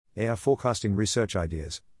AI Forecasting Research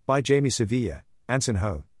Ideas, by Jamie Sevilla, Anson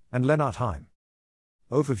Ho, and Lennart Heim.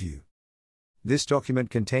 Overview. This document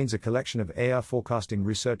contains a collection of AI forecasting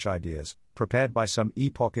research ideas, prepared by some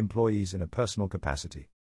Epoch employees in a personal capacity.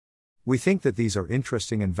 We think that these are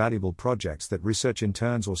interesting and valuable projects that research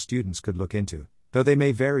interns or students could look into, though they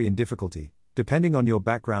may vary in difficulty, depending on your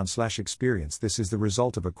background/experience. This is the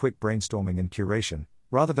result of a quick brainstorming and curation,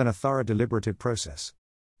 rather than a thorough deliberative process.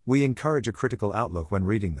 We encourage a critical outlook when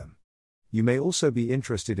reading them. You may also be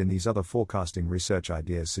interested in these other forecasting research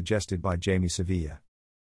ideas suggested by Jamie Sevilla.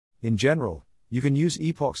 In general, you can use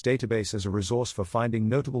Epoch's database as a resource for finding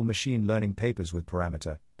notable machine learning papers with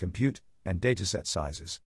parameter, compute, and dataset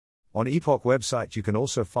sizes. On Epoch website you can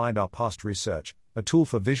also find our past research, a tool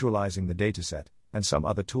for visualizing the dataset, and some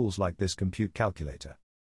other tools like this compute calculator.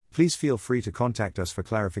 Please feel free to contact us for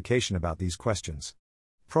clarification about these questions.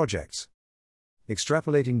 Projects.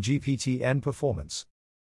 Extrapolating GPT-N performance.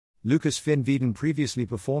 Lucas Van Vieden previously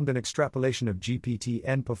performed an extrapolation of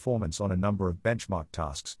GPT-N performance on a number of benchmark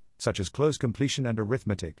tasks, such as close completion and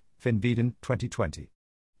arithmetic, Van Vieden, 2020.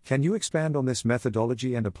 Can you expand on this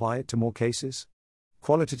methodology and apply it to more cases?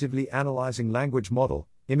 Qualitatively analyzing language model,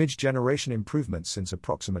 image generation improvements since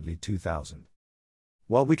approximately 2000.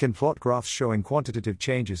 While we can plot graphs showing quantitative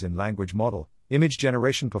changes in language model, image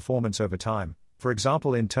generation performance over time, for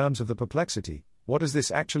example in terms of the perplexity, what does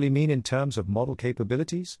this actually mean in terms of model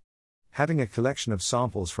capabilities? Having a collection of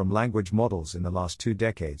samples from language models in the last 2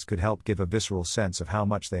 decades could help give a visceral sense of how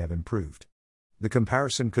much they have improved. The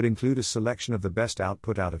comparison could include a selection of the best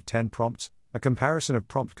output out of 10 prompts, a comparison of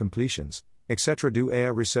prompt completions, etc. Do AI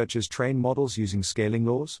researchers train models using scaling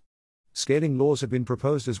laws? Scaling laws have been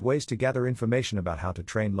proposed as ways to gather information about how to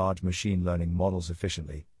train large machine learning models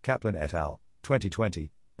efficiently, Kaplan et al.,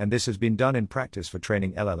 2020, and this has been done in practice for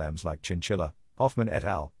training LLMs like Chinchilla, Hoffman et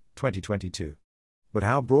al., 2022. But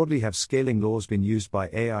how broadly have scaling laws been used by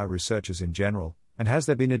AI researchers in general, and has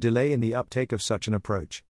there been a delay in the uptake of such an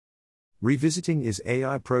approach? Revisiting: is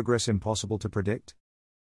AI progress impossible to predict?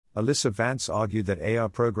 Alyssa Vance argued that AI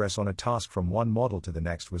progress on a task from one model to the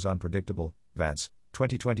next was unpredictable, Vance,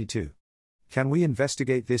 2022. Can we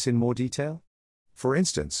investigate this in more detail? For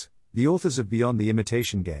instance, the authors of Beyond the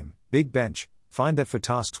Imitation Game, Big Bench, find that for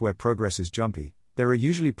tasks where progress is jumpy, there are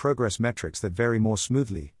usually progress metrics that vary more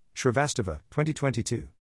smoothly, Shrivastava, 2022.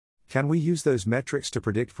 Can we use those metrics to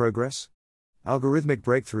predict progress? Algorithmic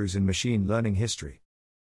breakthroughs in machine learning history.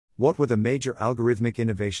 What were the major algorithmic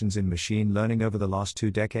innovations in machine learning over the last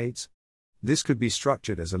 2 decades? This could be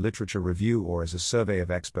structured as a literature review or as a survey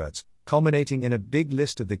of experts, culminating in a big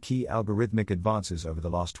list of the key algorithmic advances over the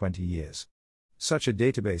last 20 years. Such a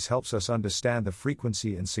database helps us understand the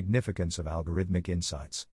frequency and significance of algorithmic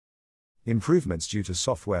insights. Improvements due to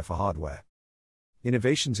software for hardware.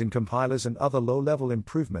 Innovations in compilers and other low-level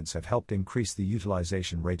improvements have helped increase the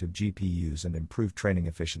utilization rate of GPUs and improve training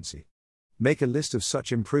efficiency. Make a list of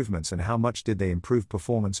such improvements and how much did they improve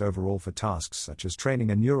performance overall for tasks such as training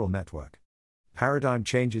a neural network. Paradigm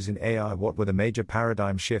changes in AI. What were the major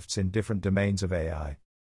paradigm shifts in different domains of AI?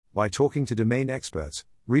 By talking to domain experts,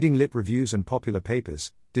 reading lit reviews and popular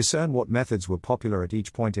papers, discern what methods were popular at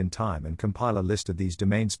each point in time and compile a list of these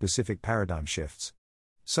domain-specific paradigm shifts.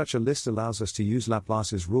 Such a list allows us to use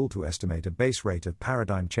Laplace's rule to estimate a base rate of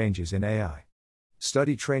paradigm changes in AI.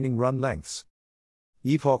 Study training run lengths.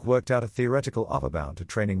 Epoch worked out a theoretical upper bound to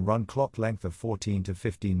training run clock length of 14 to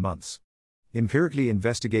 15 months. Empirically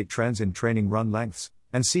investigate trends in training run lengths,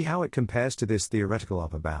 and see how it compares to this theoretical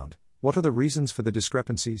upper bound. What are the reasons for the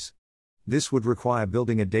discrepancies? This would require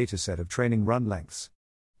building a dataset of training run lengths.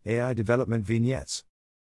 AI development vignettes.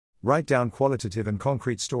 Write down qualitative and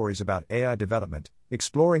concrete stories about AI development,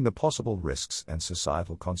 exploring the possible risks and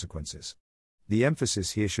societal consequences. The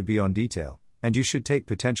emphasis here should be on detail, and you should take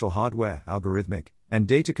potential hardware, algorithmic, and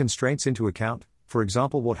data constraints into account. For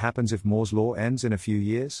example, what happens if Moore's law ends in a few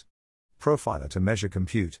years? Profiler to measure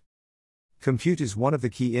compute. Compute is one of the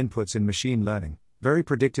key inputs in machine learning, very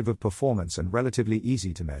predictive of performance and relatively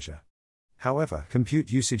easy to measure. However,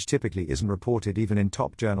 compute usage typically isn't reported even in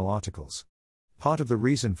top journal articles. Part of the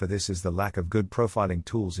reason for this is the lack of good profiling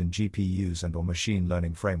tools in GPUs and/or machine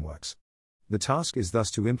learning frameworks. The task is thus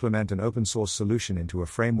to implement an open-source solution into a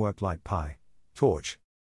framework like PyTorch.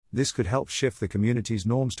 This could help shift the community's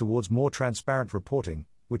norms towards more transparent reporting,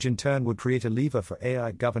 which in turn would create a lever for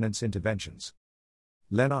AI governance interventions.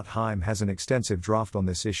 Lennart Heim has an extensive draft on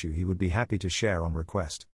this issue he would be happy to share on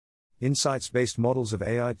request. Insights-based models of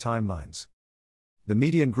AI timelines. The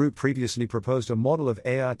Median Group previously proposed a model of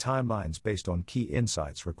AI timelines based on key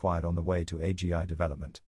insights required on the way to AGI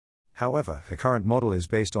development. However, the current model is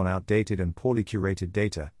based on outdated and poorly curated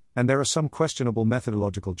data, and there are some questionable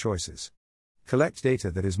methodological choices. Collect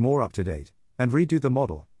data that is more up to date, and redo the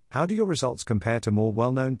model. How do your results compare to more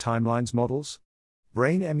well-known timelines models?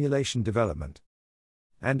 Brain emulation development.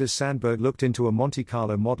 Anders Sandberg looked into a Monte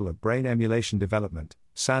Carlo model of brain emulation development,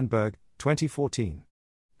 Sandberg, 2014.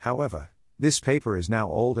 However, this paper is now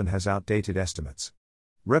old and has outdated estimates.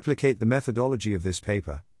 Replicate the methodology of this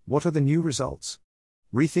paper. What are the new results?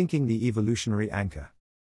 Rethinking the evolutionary anchor.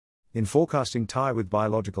 In forecasting tie with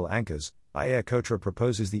biological anchors, Aya Kotra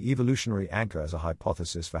proposes the evolutionary anchor as a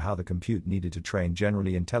hypothesis for how the compute needed to train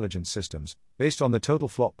generally intelligent systems, based on the total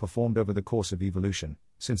flop performed over the course of evolution,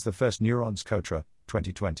 since the first neurons. Kotra,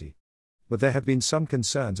 2020. But there have been some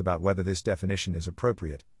concerns about whether this definition is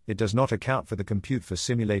appropriate. It does not account for the compute for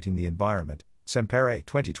simulating the environment, Sempere,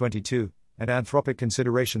 2022, and anthropic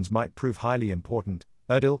considerations might prove highly important,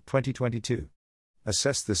 Erdil, 2022.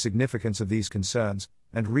 Assess the significance of these concerns,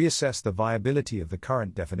 and reassess the viability of the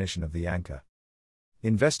current definition of the anchor.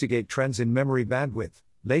 Investigate trends in memory bandwidth,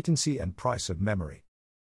 latency, and price of memory.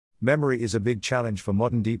 Memory is a big challenge for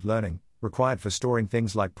modern deep learning, required for storing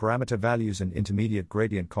things like parameter values and intermediate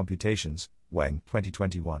gradient computations, Wang,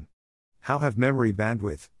 2021. How have memory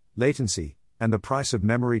bandwidth, latency, and the price of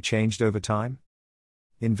memory changed over time?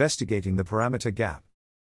 Investigating the parameter gap.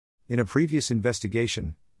 In a previous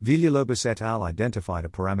investigation, Villalobos et al. Identified a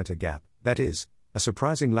parameter gap, that is, a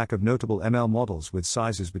surprising lack of notable ML models with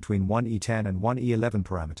sizes between 1e10 and 1e11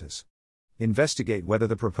 parameters. Investigate whether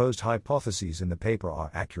the proposed hypotheses in the paper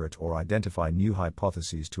are accurate or identify new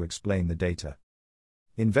hypotheses to explain the data.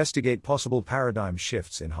 Investigate possible paradigm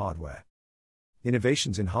shifts in hardware.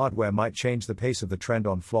 Innovations in hardware might change the pace of the trend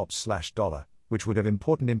on flops/dollar, which would have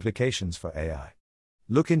important implications for AI.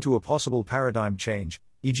 Look into a possible paradigm change,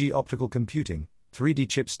 e.g., optical computing, 3D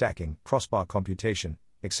chip stacking, crossbar computation,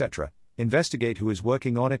 etc. Investigate who is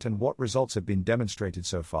working on it and what results have been demonstrated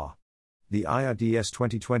so far. The IRDS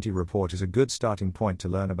 2020 report is a good starting point to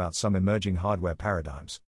learn about some emerging hardware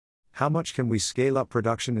paradigms. How much can we scale up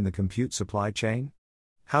production in the compute supply chain?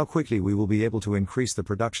 How quickly we will be able to increase the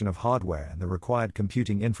production of hardware and the required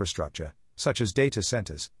computing infrastructure, such as data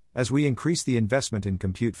centers, as we increase the investment in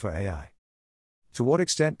compute for AI. To what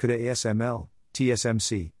extent could ASML,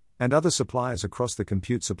 TSMC, and other suppliers across the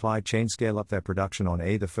compute supply chain scale up their production on the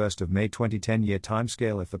 1st of May 2010 year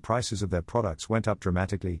timescale if the prices of their products went up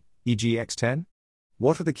dramatically, e.g. X10?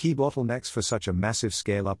 What are the key bottlenecks for such a massive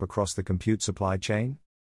scale up across the compute supply chain?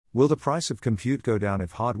 Will the price of compute go down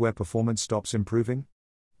if hardware performance stops improving?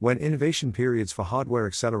 When innovation periods for hardware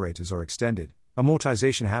accelerators are extended,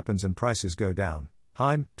 amortization happens and prices go down.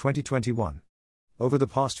 Heim, 2021. Over the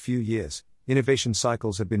past few years, innovation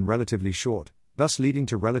cycles have been relatively short, thus leading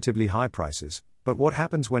to relatively high prices, but what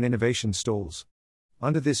happens when innovation stalls?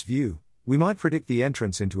 Under this view, we might predict the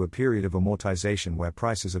entrance into a period of amortization where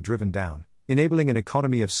prices are driven down, enabling an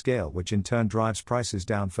economy of scale which in turn drives prices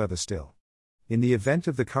down further still. In the event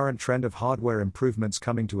of the current trend of hardware improvements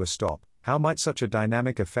coming to a stop, how might such a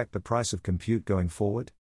dynamic affect the price of compute going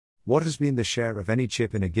forward? What has been the share of any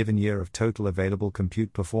chip in a given year of total available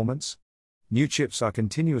compute performance? New chips are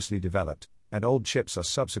continuously developed, and old chips are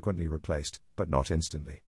subsequently replaced, but not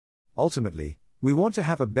instantly. Ultimately, we want to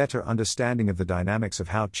have a better understanding of the dynamics of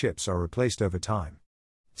how chips are replaced over time.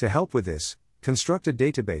 To help with this, construct a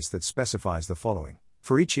database that specifies the following.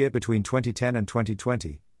 For each year between 2010 and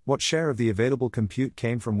 2020, what share of the available compute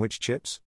came from which chips?